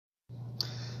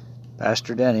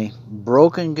Pastor Denny,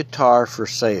 Broken Guitar for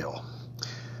Sale.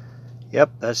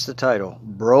 Yep, that's the title.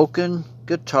 Broken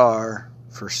Guitar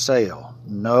for Sale.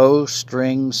 No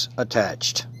strings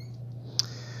attached.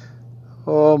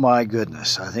 Oh my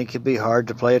goodness, I think it'd be hard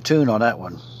to play a tune on that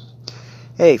one.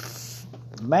 Hey,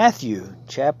 Matthew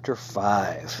chapter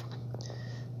 5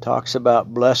 talks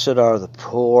about blessed are the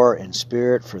poor in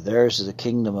spirit, for theirs is the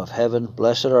kingdom of heaven.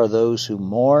 Blessed are those who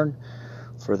mourn,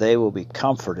 for they will be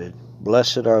comforted.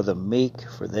 Blessed are the meek,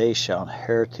 for they shall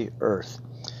inherit the earth.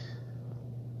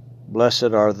 Blessed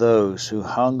are those who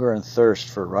hunger and thirst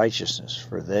for righteousness,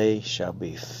 for they shall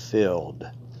be filled.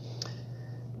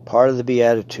 Part of the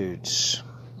Beatitudes.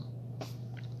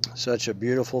 Such a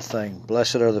beautiful thing.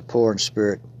 Blessed are the poor in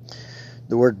spirit.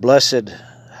 The word blessed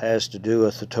has to do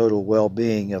with the total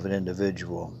well-being of an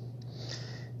individual.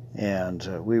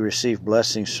 And we receive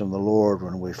blessings from the Lord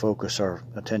when we focus our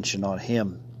attention on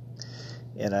Him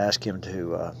and ask Him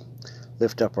to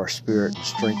lift up our spirit and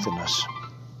strengthen us.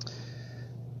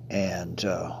 And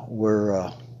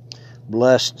we're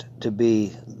blessed to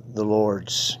be the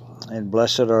Lord's. And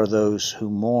blessed are those who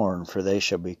mourn, for they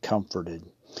shall be comforted.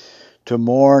 To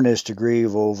mourn is to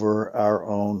grieve over our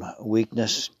own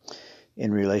weakness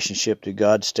in relationship to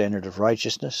God's standard of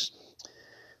righteousness.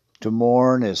 To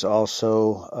mourn is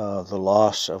also the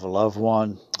loss of a loved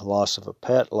one, loss of a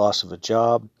pet, loss of a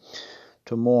job.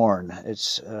 To mourn,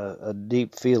 it's a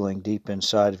deep feeling deep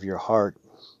inside of your heart.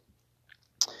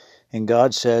 And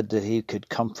God said that He could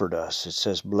comfort us. It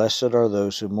says, blessed are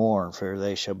those who mourn, for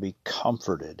they shall be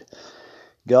comforted.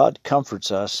 God comforts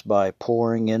us by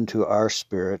pouring into our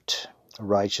spirit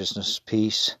righteousness,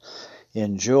 peace,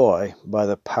 and joy by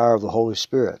the power of the Holy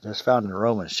Spirit. That's found in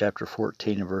Romans chapter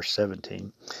 14 and verse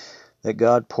 17. That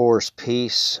God pours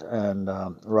peace and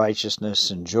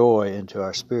righteousness and joy into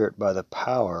our spirit by the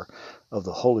power of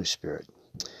the Holy Spirit.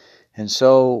 And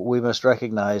so we must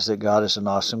recognize that God is an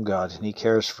awesome God, and He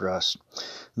cares for us.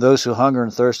 Those who hunger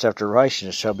and thirst after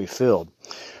righteousness shall be filled.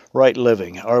 Right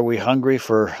living. Are we hungry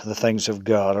for the things of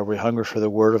God? Are we hungry for the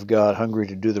Word of God, hungry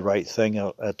to do the right thing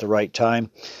at the right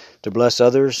time, to bless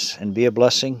others and be a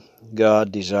blessing?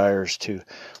 God desires to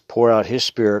pour out His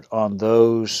Spirit on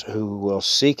those who will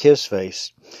seek His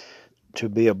face to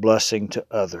be a blessing to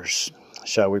others.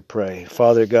 Shall we pray?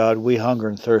 Father God, we hunger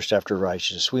and thirst after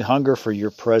righteousness. We hunger for Your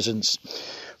presence,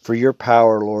 for Your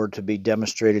power, Lord, to be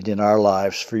demonstrated in our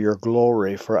lives, for Your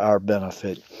glory, for our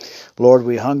benefit. Lord,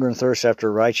 we hunger and thirst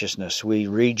after righteousness. We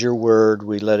read Your word.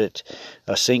 We let it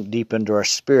sink deep into our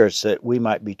spirits that we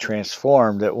might be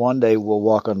transformed, that one day we'll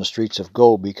walk on the streets of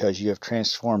gold because You have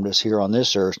transformed us here on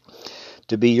this earth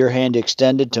to be Your hand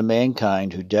extended to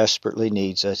mankind who desperately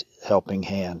needs a helping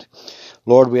hand.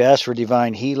 Lord, we ask for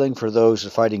divine healing for those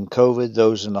fighting COVID,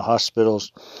 those in the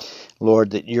hospitals.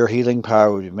 Lord, that Your healing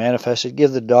power would be manifested.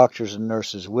 Give the doctors and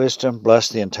nurses wisdom. Bless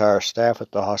the entire staff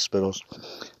at the hospitals.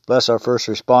 Bless our first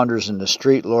responders in the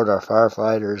street, Lord, our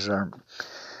firefighters,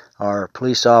 our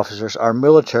police officers, our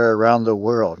military around the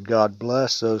world. God,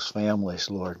 bless those families,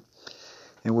 Lord.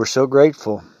 And we're so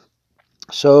grateful,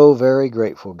 so very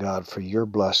grateful, God, for Your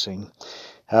blessing,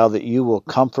 how that You will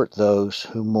comfort those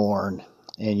who mourn,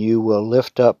 and You will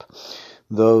lift up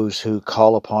those who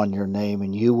call upon Your name,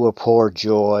 and You will pour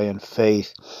joy and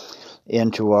faith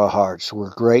into our hearts. We're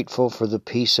grateful for the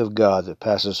peace of God that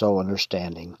passes all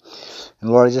understanding. And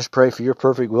Lord, I just pray for Your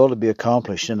perfect will to be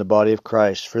accomplished in the body of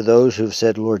Christ. For those who've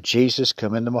said, Lord Jesus,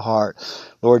 come into my heart.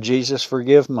 Lord Jesus,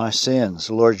 forgive my sins.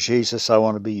 Lord Jesus, I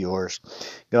want to be Yours.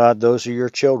 God, those are Your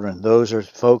children. Those are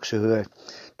folks who have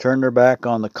turned their back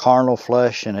on the carnal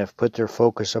flesh and have put their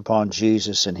focus upon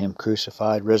Jesus and Him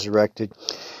crucified, resurrected,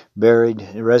 buried,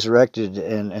 resurrected,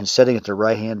 and sitting at the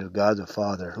right hand of God the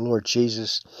Father. Lord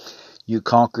Jesus, You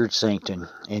conquered Satan,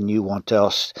 and You want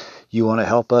to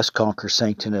help us conquer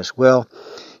Satan as well.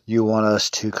 You want us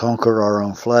to conquer our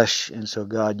own flesh, and so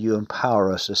God, You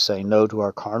empower us to say no to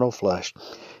our carnal flesh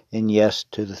and yes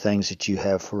to the things that You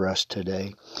have for us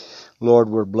today. Lord,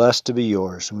 we're blessed to be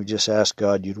Yours, and we just ask,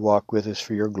 God, You'd walk with us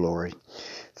for Your glory.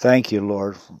 Thank You,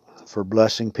 Lord, for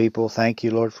blessing people. Thank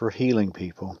You, Lord, for healing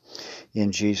people.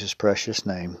 In Jesus' precious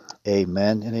name,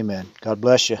 amen and amen. God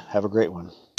bless you. Have a great one.